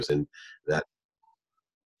person that,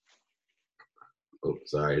 oh,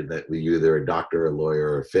 sorry, that you're either a doctor, a lawyer,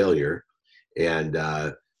 or a failure. And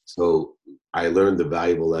so I learned the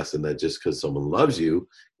valuable lesson that just because someone loves you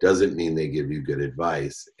doesn't mean they give you good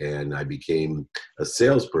advice. And I became a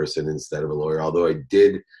salesperson instead of a lawyer, although I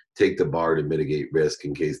did take the bar to mitigate risk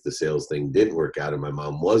in case the sales thing didn't work out. And my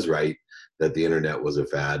mom was right that the internet was a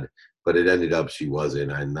fad, but it ended up she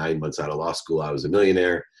wasn't. And 9 months out of law school, I was a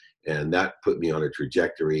millionaire. And that put me on a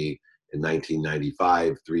trajectory. In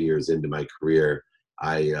 1995, 3 years into my career,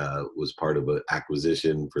 I was part of an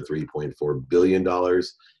acquisition for $3.4 billion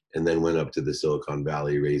and then went up to the Silicon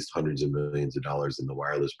Valley, raised hundreds of millions of dollars in the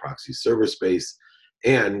wireless proxy server space.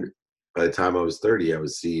 And by the time I was 30, I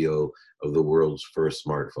was CEO of the world's first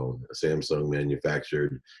smartphone, a Samsung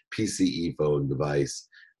manufactured PCE phone device.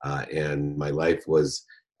 And my life was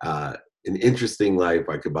an interesting life.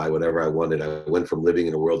 I could buy whatever I wanted. I went from living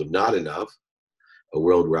in a world of not enough, a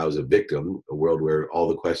world where I was a victim, a world where all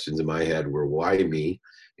the questions in my head were why me,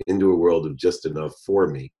 into a world of just enough for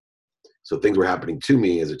me. So things were happening to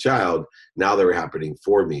me as a child. Now they were happening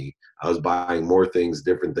for me. I was buying more things,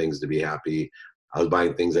 different things to be happy. I was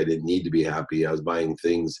buying things I didn't need to be happy. I was buying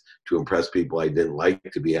things to impress people I didn't like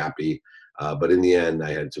to be happy. But in the end,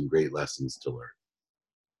 I had some great lessons to learn.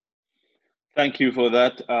 Thank you for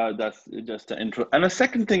that. That's just an intro. And a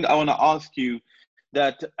second thing I want to ask you,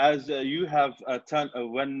 that as you have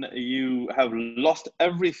when you have lost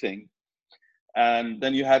everything, and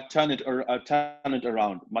then you had turn it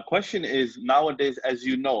around. My question is, nowadays, as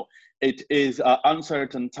you know, it is an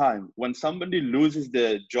uncertain time. When somebody loses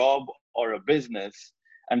their job or a business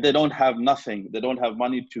and they don't have nothing, they don't have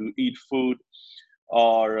money to eat food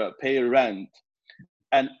or pay rent.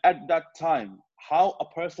 And at that time, how a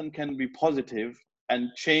person can be positive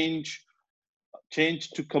and change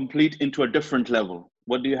to complete into a different level?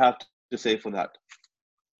 What do you have to say for that?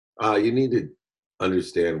 You need to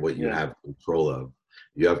understand what you Yeah. have control of.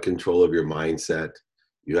 You have control of your mindset.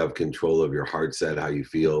 You have control of your heart set, how you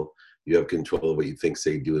feel. You have control of what you think,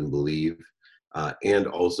 say, do, and believe. And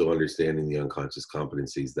also understanding the unconscious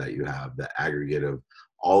competencies that you have, the aggregate of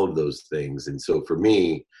all of those things. And so for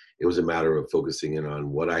me, it was a matter of focusing in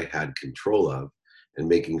on what I had control of and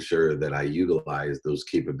making sure that I utilized those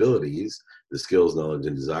capabilities, the skills, knowledge,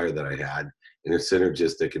 and desire that I had in a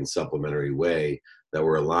synergistic and supplementary way that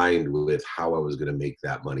were aligned with how I was going to make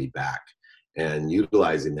that money back. And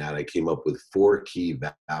utilizing that, I came up with 4 key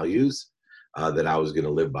values that I was going to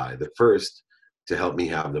live by. The first, to help me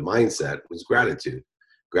have the mindset, was gratitude.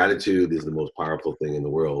 Gratitude is the most powerful thing in the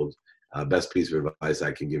world. Best piece of advice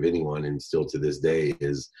I can give anyone, and still to this day,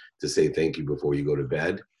 is to say thank you before you go to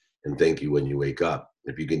bed and thank you when you wake up.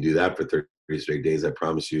 If you can do that for 30 straight days, I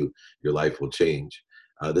promise you, your life will change.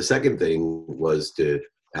 The second thing was to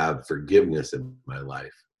have forgiveness in my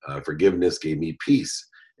life. Forgiveness gave me peace.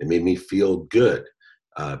 It made me feel good.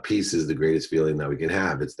 Peace is the greatest feeling that we can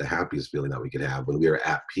have. It's the happiest feeling that we can have. When we are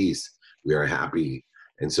at peace, we are happy.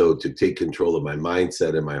 And so to take control of my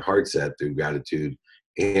mindset and my heart set through gratitude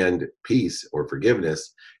and peace or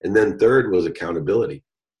forgiveness. And then third was accountability.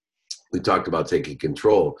 We talked about taking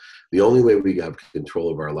control. The only way we have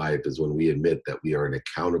control of our life is when we admit that we are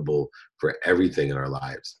accountable for everything in our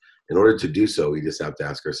lives. In order to do so, we just have to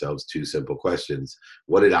ask ourselves 2 simple questions.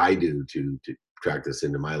 What did I do to track this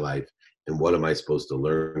into my life? And what am I supposed to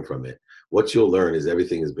learn from it? What you'll learn is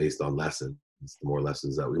everything is based on lessons. The more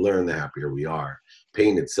lessons that we learn, the happier we are.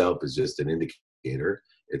 Pain itself is just an indicator.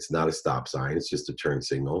 It's not a stop sign. It's just a turn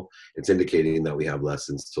signal. It's indicating that we have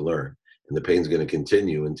lessons to learn. And the pain's going to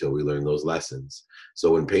continue until we learn those lessons.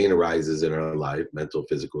 So when pain arises in our life, mental,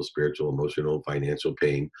 physical, spiritual, emotional, financial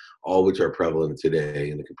pain, all which are prevalent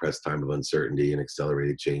today in the compressed time of uncertainty and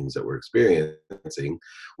accelerated change that we're experiencing,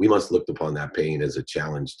 we must look upon that pain as a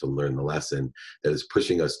challenge to learn the lesson that is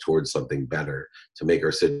pushing us towards something better, to make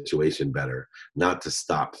our situation better, not to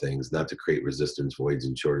stop things, not to create resistance, voids,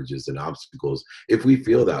 and shortages and obstacles. If we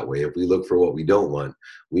feel that way, if we look for what we don't want,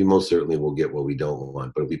 we most certainly will get what we don't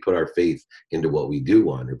want. But if we put our faith into what we do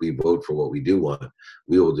want, if we vote for what we do want,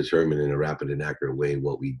 we will determine in a rapid and accurate way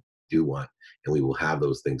what we do want, and we will have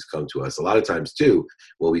those things come to us. A lot of times too,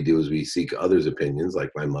 what we do is we seek others' opinions,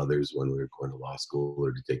 like my mother's when we were going to law school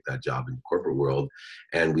or to take that job in the corporate world,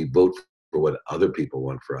 and we vote for what other people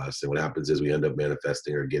want for us. And what happens is we end up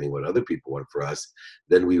manifesting or getting what other people want for us.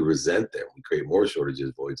 Then we resent them. We create more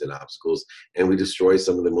shortages, voids, and obstacles, and we destroy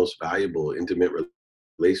some of the most valuable, intimate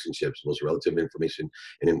relationships. Most relative information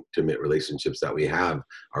and intimate relationships that we have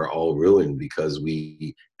are all ruined because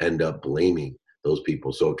we end up blaming. those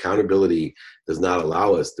people. So accountability does not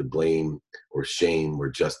allow us to blame or shame or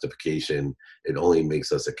justification. It only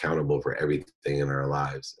makes us accountable for everything in our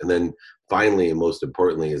lives. And then finally, and most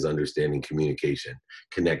importantly, is understanding communication,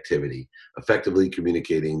 connectivity, effectively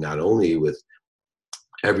communicating not only with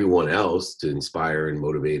everyone else to inspire and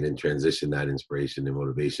motivate and transition that inspiration and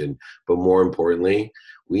motivation. But more importantly,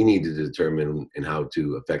 we need to determine and how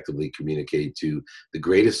to effectively communicate to the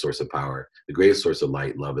greatest source of power, the greatest source of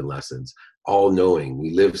light, love, and lessons. All knowing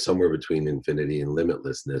we live somewhere between infinity and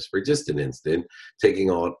limitlessness for just an instant,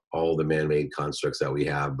 taking all the man-made constructs that we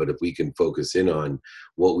have. But if we can focus in on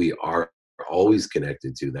what we are always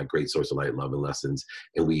connected to, that great source of light, love, and lessons,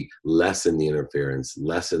 and we lessen the interference,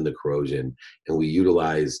 lessen the corrosion, and we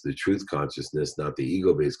utilize the truth consciousness, not the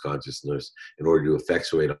ego-based consciousness, in order to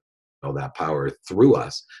effectuate all that power through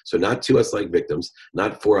us. So not to us like victims,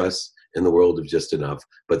 not for us in the world of just enough,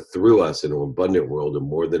 but through us in an abundant world of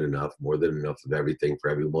more than enough of everything for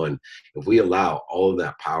everyone. If we allow all of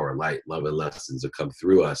that power, light, love, and lessons to come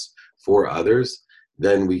through us for others,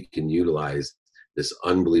 then we can utilize this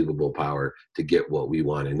unbelievable power to get what we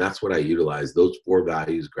want. And that's what I utilize, those 4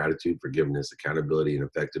 values: gratitude, forgiveness, accountability, and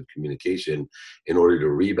effective communication, in order to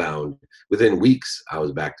rebound. Within weeks, I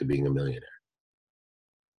was back to being a millionaire.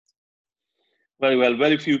 Very well.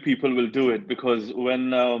 Very few people will do it, because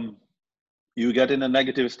when you get in a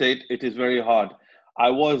negative state, it is very hard. I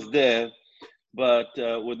was there, but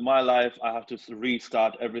with my life, I have to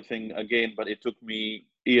restart everything again. But it took me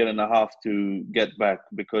a year and a half to get back,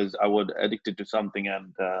 because I was addicted to something,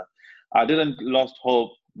 and I didn't lost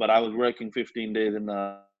hope, but I was working 15 days in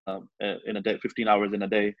a day, 15 hours in a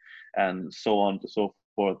day, and so on and so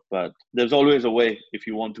forth. But there's always a way if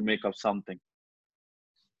you want to make up something.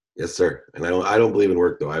 Yes, sir. And I don't believe in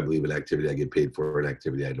work, though. I believe in activity I get paid for and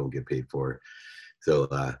activity I don't get paid for. So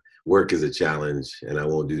work is a challenge, and I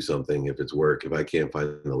won't do something if it's work. If I can't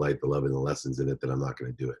find the light, the love, and the lessons in it, then I'm not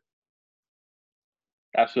going to do it.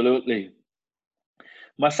 Absolutely.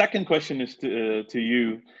 My second question is to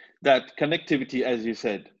you, that connectivity, as you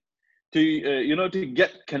said, to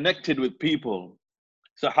get connected with people.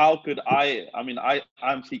 So how could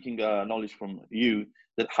I'm seeking knowledge from you,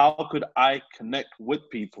 that how could I connect with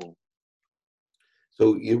people?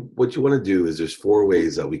 So what you want to do is, there's 4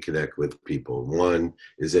 ways that we connect with people. One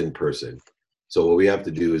is in person. So what we have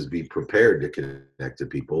to do is be prepared to connect to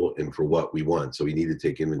people and for what we want. So we need to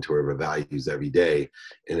take inventory of our values every day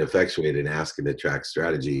and effectuate an ask and attract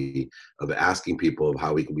strategy of asking people of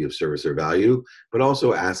how we can be of service or value, but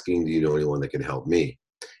also asking, do you know anyone that can help me?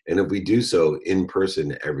 And if we do so in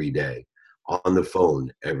person every day, on the phone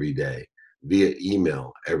every day, via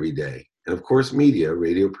email every day, and of course media,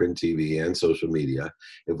 radio, print, TV, and social media,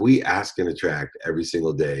 if we ask and attract every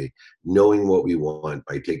single day, knowing what we want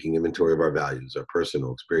by taking inventory of our values, our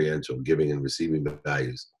personal, experiential, giving and receiving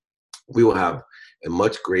values, we will have a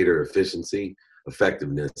much greater efficiency,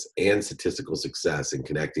 effectiveness, and statistical success in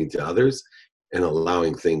connecting to others and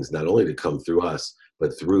allowing things not only to come through us,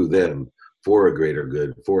 but through them for a greater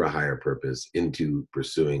good, for a higher purpose, into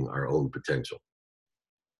pursuing our own potential.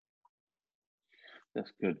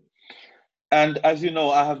 That's good. And as you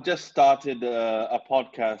know, I have just started a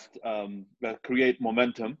podcast that Create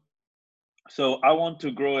Momentum. So I want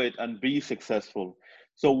to grow it and be successful.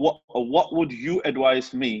 So what would you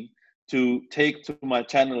advise me to take to my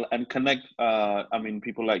channel and connect?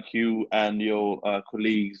 People like you and your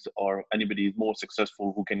colleagues, or anybody more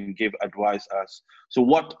successful who can give advice us. So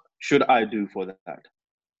what should I do for that?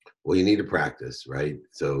 Well, you need to practice, right?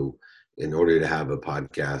 So in order to have a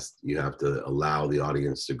podcast, you have to allow the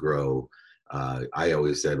audience to grow. I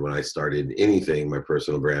always said, when I started anything, my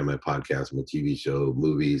personal brand, my podcast, my TV show,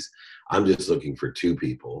 movies, I'm just looking for 2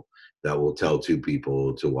 people that will tell 2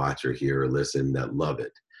 people to watch or hear or listen that love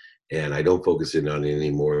it. And I don't focus in on it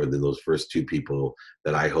any more than those first 2 people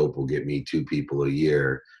that I hope will get me 2 people a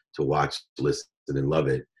year to watch, listen, and love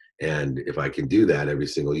it. And if I can do that every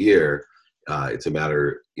single year, it's a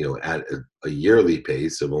matter, at a yearly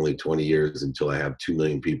pace of only 20 years until I have 2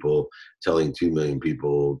 million people telling 2 million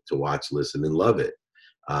people to watch, listen, and love it.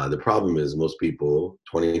 The problem is most people,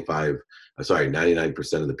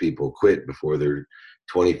 99% of the people quit before they're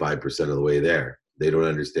 25% of the way there. They don't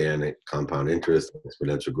understand it, compound interest,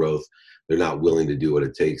 exponential growth. They're not willing to do what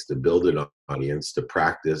it takes to build an audience, to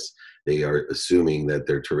practice. They are assuming that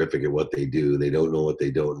they're terrific at what they do. They don't know what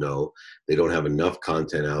they don't know. They don't have enough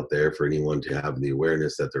content out there for anyone to have the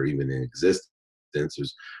awareness that they're even in existence.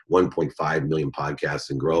 There's 1.5 million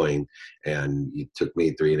podcasts and growing, and it took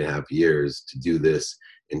me 3.5 years to do this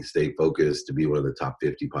and stay focused to be one of the top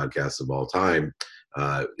 50 podcasts of all time.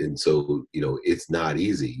 And so, it's not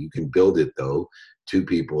easy. You can build it though, two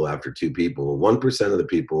people after two people. 1% of the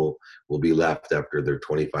people will be left after they're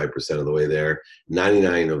 25% of the way there.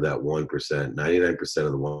 99 of that 1%, 99%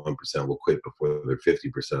 of the 1% will quit before they're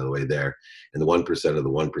 50% of the way there. And the 1% of the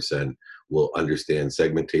 1% will understand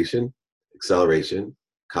segmentation, acceleration,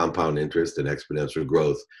 compound interest, and exponential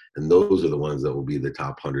growth. And those are the ones that will be the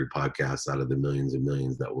top 100 podcasts out of the millions and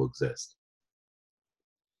millions that will exist.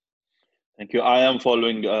 Thank you. I am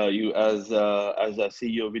following you as I see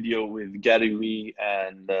your video with Gary Vee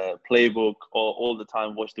and Playbook all the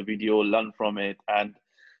time. Watch the video, learn from it. And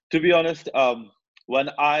to be honest, when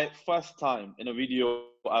I first time in a video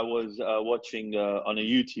I was watching on a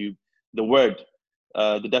YouTube,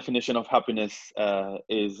 the definition of happiness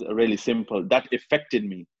is really simple. That affected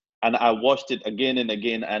me, and I watched it again and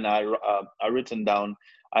again. And I written down.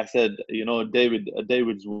 I said,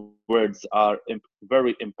 David's words are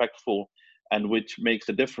very impactful, and which makes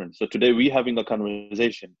a difference. So today we having a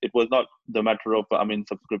conversation. It was not the matter of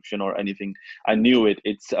subscription or anything. I knew it.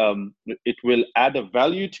 It will add a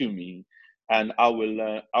value to me, and I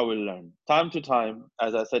will learn time to time.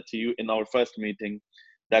 As I said to you in our first meeting,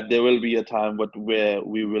 that there will be a time where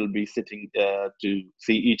we will be sitting to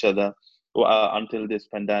see each other until this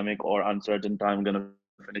pandemic or uncertain time gonna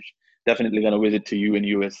finish. Definitely gonna visit to you in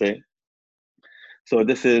USA. So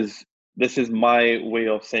this is my way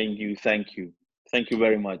of saying thank you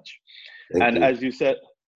very much. Thank you. As you said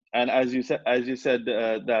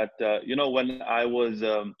that when I was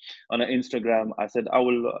on an Instagram, I said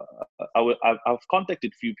I've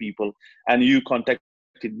contacted few people, and you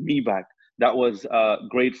contacted me back. That was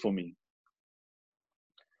great for me.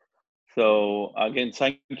 So again,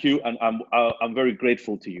 thank you, and I'm very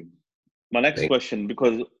grateful to you. My next question,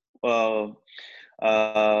 because my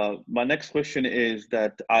next question is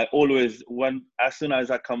that I always, as soon as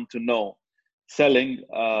I come to know selling,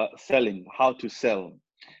 how to sell,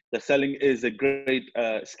 the selling is a great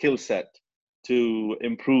skill set to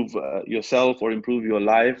improve yourself or improve your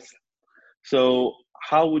life. So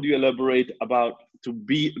how would you elaborate about to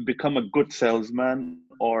become a good salesman,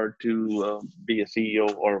 or to be a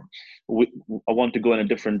CEO, or I want to go in a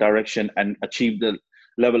different direction and achieve the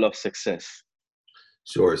level of success?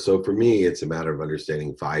 Sure. So for me, it's a matter of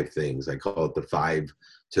understanding 5 things. I call it the 5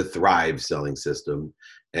 to thrive selling system.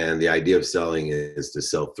 And the idea of selling is to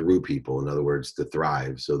sell through people. In other words, to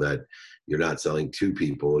thrive, so that you're not selling to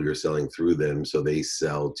people, you're selling through them so they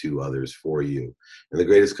sell to others for you. And the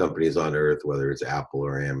greatest companies on earth, whether it's Apple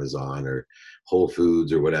or Amazon or Whole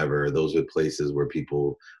Foods or whatever, those are places where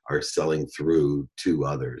people are selling through to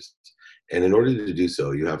others. And in order to do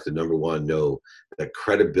so, you have to, number one, know that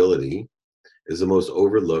credibility is the most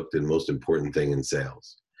overlooked and most important thing in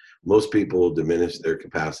sales. Most people diminish their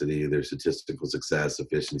capacity, their statistical success,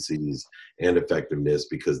 efficiencies, and effectiveness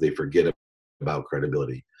because they forget about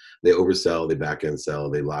credibility. They oversell, they back-end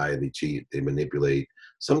sell, they lie, they cheat, they manipulate,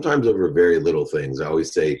 sometimes over very little things. I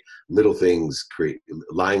always say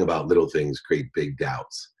lying about little things create big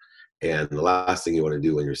doubts. And the last thing you want to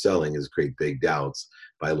do when you're selling is create big doubts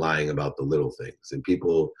by lying about the little things. And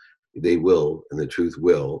people, they will, and the truth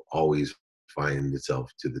will always find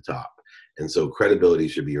itself to the top. And so credibility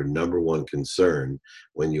should be your number one concern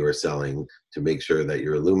when you are selling, to make sure that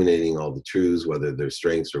you're illuminating all the truths, whether they're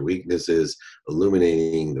strengths or weaknesses,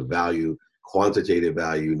 illuminating the value, quantitative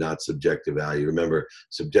value, not subjective value. Remember,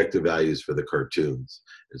 subjective value is for the cartoons.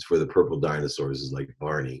 It's for the purple dinosaurs, is like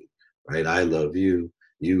Barney, right? I love you,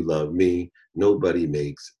 you love me, nobody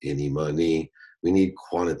makes any money. We need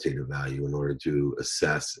quantitative value in order to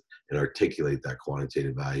assess and articulate that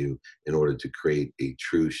quantitative value in order to create a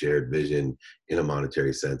true shared vision in a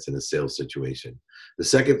monetary sense in a sales situation. The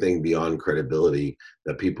second thing beyond credibility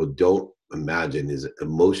that people don't imagine is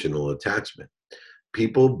emotional attachment.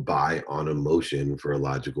 People buy on emotion for a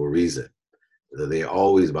logical reason. They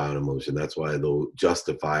always buy on emotion. That's why they'll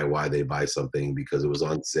justify why they buy something, because it was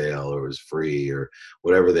on sale or it was free or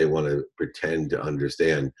whatever they want to pretend to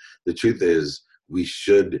understand. The truth is, we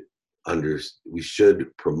should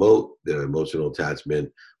promote the emotional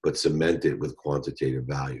attachment, but cement it with quantitative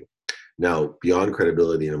value. Now, beyond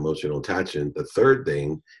credibility and emotional attachment, the third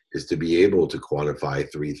thing is to be able to quantify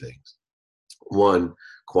 3 things. 1,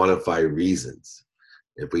 quantify reasons.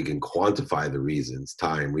 If we can quantify the reasons,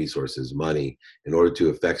 time, resources, money, in order to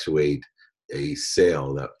effectuate a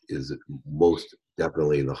sale that is most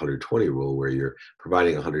definitely the 120 rule, where you're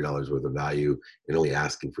providing $100 worth of value and only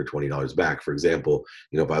asking for $20 back. For example,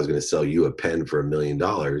 if I was going to sell you a pen for $1 million,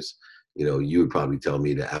 you would probably tell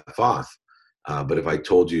me to F off. But if I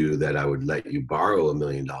told you that I would let you borrow $1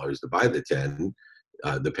 million to buy the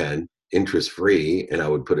pen, interest free, and I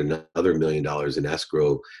would put another $1 million in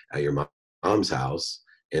escrow at your mom's house.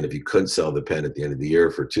 And if you couldn't sell the pen at the end of the year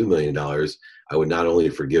for $2 million, I would not only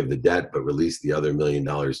forgive the debt, but release the other $1 million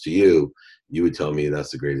to you. You would tell me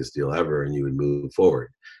that's the greatest deal ever, and you would move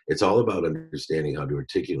forward. It's all about understanding how to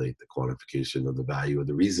articulate the quantification of the value of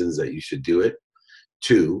the reasons that you should do it.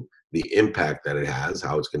 Two, the impact that it has,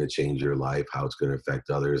 how it's going to change your life, how it's going to affect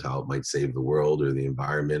others, how it might save the world or the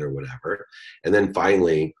environment or whatever. And then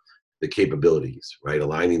finally, the capabilities, right?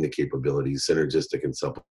 Aligning the capabilities, synergistic and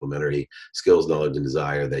supplementary skills, knowledge, and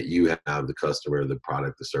desire that you have, the customer, the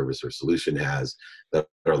product, the service, or solution has, that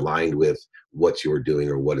are aligned with what you're doing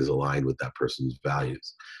or what is aligned with that person's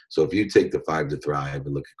values. So if you take the 5 to Thrive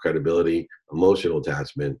and look at credibility, emotional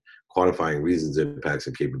attachment, quantifying reasons, impacts,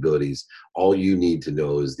 and capabilities, all you need to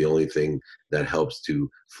know is the only thing that helps to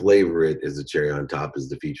flavor it as the cherry on top is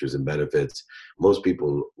the features and benefits. Most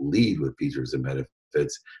people lead with features and benefits.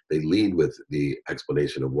 They lead with the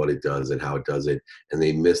explanation of what it does and how it does it, and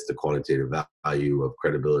they miss the quantitative value of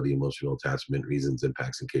credibility, emotional attachment, reasons,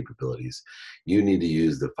 impacts, and capabilities. You need to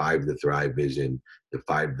use the 5 to Thrive vision, the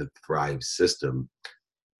 5 to Thrive system,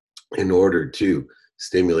 in order to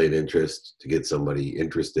stimulate interest, to get somebody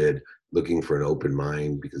interested, looking for an open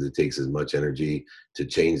mind, because it takes as much energy to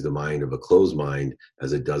change the mind of a closed mind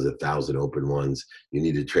as it does 1,000 open ones. You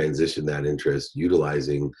need to transition that interest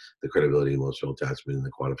utilizing the credibility, emotional attachment, and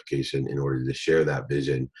the quantification in order to share that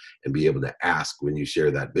vision and be able to ask when you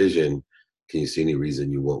share that vision, can you see any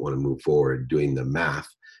reason you won't want to move forward, doing the math?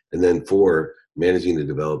 And then 4, managing and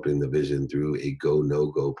developing the vision through a go,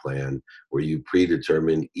 no-go plan where you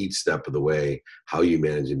predetermine each step of the way how you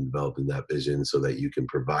manage and developing that vision so that you can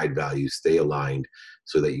provide value, stay aligned,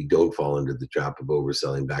 so that you don't fall into the trap of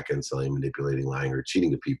overselling, back-end selling, manipulating, lying, or cheating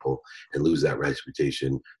to people and lose that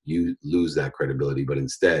reputation. You lose that credibility, but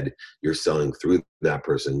instead you're selling through that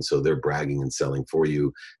person, so they're bragging and selling for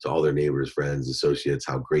you to all their neighbors, friends, associates,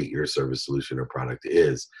 how great your service, solution, or product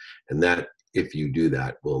is. And that, if you do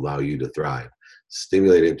that, will allow you to thrive.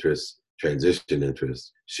 Stimulate interest, transition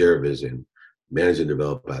interest, share vision, manage and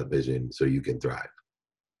develop that vision so you can thrive.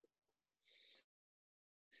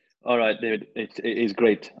 All right, David, it is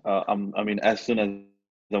great. I mean, as soon as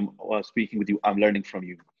I'm speaking with you, I'm learning from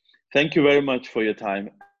you. Thank you very much for your time.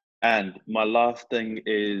 And my last thing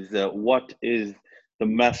is, what is the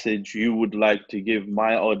message you would like to give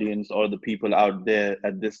my audience or the people out there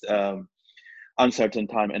at this uncertain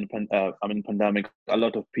time in pandemic? A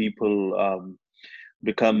lot of people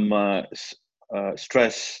become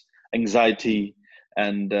stress, anxiety,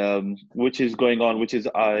 and which is going on, which is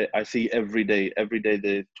I see every day. Every day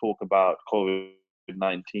they talk about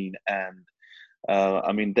COVID-19, and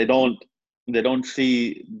I mean they don't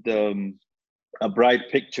see a bright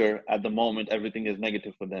picture at the moment. Everything is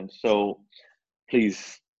negative for them. So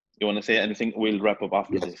please, you want to say anything? We'll wrap up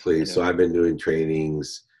after Yes, this. please. Anyway. So I've been doing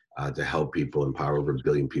trainings to help people, empower over 1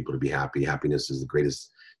 billion people to be happy. Happiness is the greatest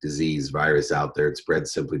disease, virus out there. It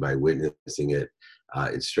spreads simply by witnessing it.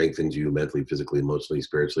 It strengthens you mentally, physically, emotionally,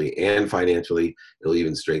 spiritually, and financially. It'll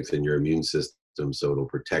even strengthen your immune system, so it'll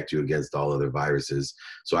protect you against all other viruses.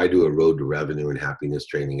 So I do a road to revenue and happiness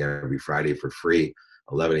training every Friday for free,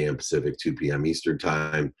 11 a.m. Pacific, 2 p.m. Eastern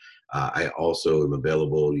time. I also am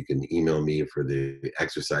available. You can email me for the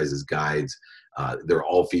exercises, guides. They're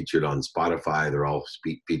all featured on Spotify. They're all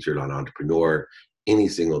featured on Entrepreneur. Any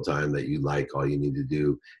single time that you like, all you need to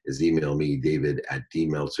do is email me,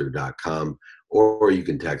 david@dmeltzer.com, or you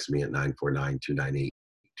can text me at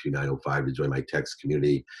 949-298-2905 to join my text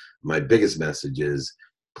community. My biggest message is,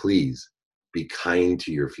 please be kind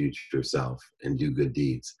to your future self and do good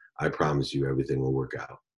deeds. I promise you everything will work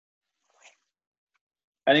out.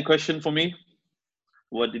 Any question for me?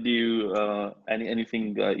 What did you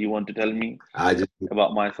anything you want to tell me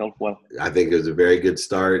about myself? Well, I think it was a very good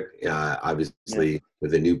start. Obviously,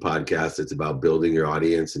 with a new podcast, it's about building your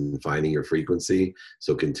audience and finding your frequency.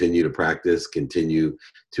 So continue to practice, continue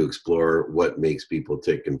to explore what makes people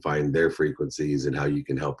tick and find their frequencies and how you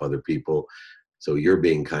can help other people. So you're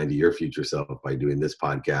being kind to your future self by doing this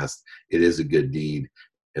podcast. It is a good deed.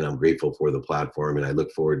 And I'm grateful for the platform. And I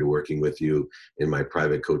look forward to working with you in my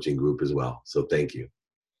private coaching group as well. So thank you.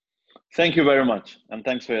 Thank you very much. And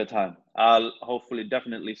thanks for your time. I'll hopefully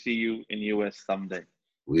definitely see you in US someday.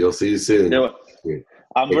 We'll see you soon.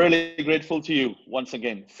 I'm really grateful to you once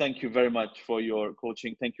again. Thank you very much for your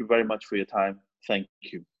coaching. Thank you very much for your time. Thank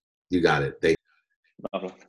you. You got it. Thank you.